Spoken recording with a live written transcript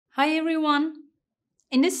Hi everyone.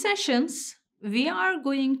 In these sessions, we are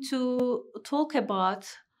going to talk about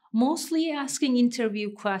mostly asking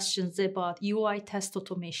interview questions about UI test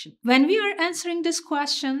automation. When we are answering this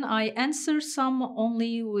question, I answer some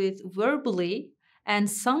only with verbally, and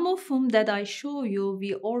some of them that I show you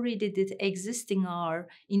we already did existing our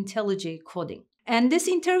IntelliJ coding. And these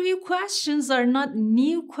interview questions are not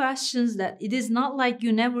new questions, that it is not like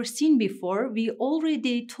you never seen before. We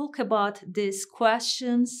already talk about these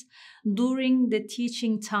questions during the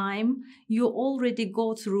teaching time. You already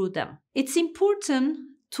go through them. It's important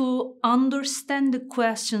to understand the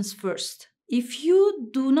questions first. If you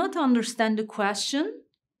do not understand the question,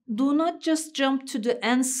 do not just jump to the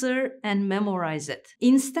answer and memorize it.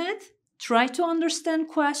 Instead, try to understand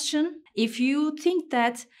question. If you think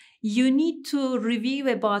that you need to review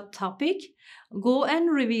about topic, go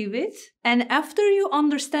and review it. And after you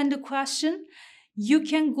understand the question, you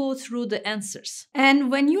can go through the answers.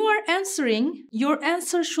 And when you are answering, your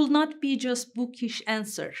answer should not be just bookish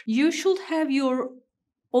answer. You should have your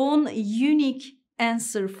own unique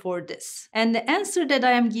answer for this. And the answer that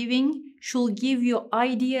I am giving should give you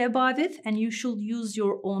idea about it, and you should use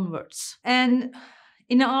your own words. And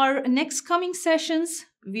in our next coming sessions,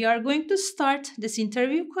 we are going to start this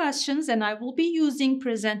interview questions, and I will be using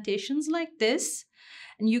presentations like this.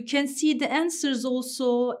 And you can see the answers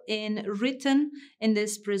also written in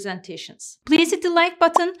these presentations. Please hit the like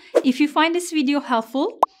button if you find this video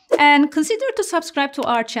helpful, and consider to subscribe to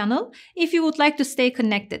our channel if you would like to stay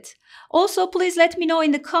connected. Also, please let me know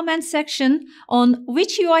in the comment section on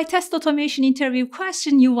which UI test automation interview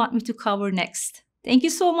question you want me to cover next. Thank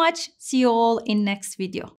you so much. See you all in next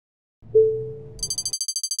video.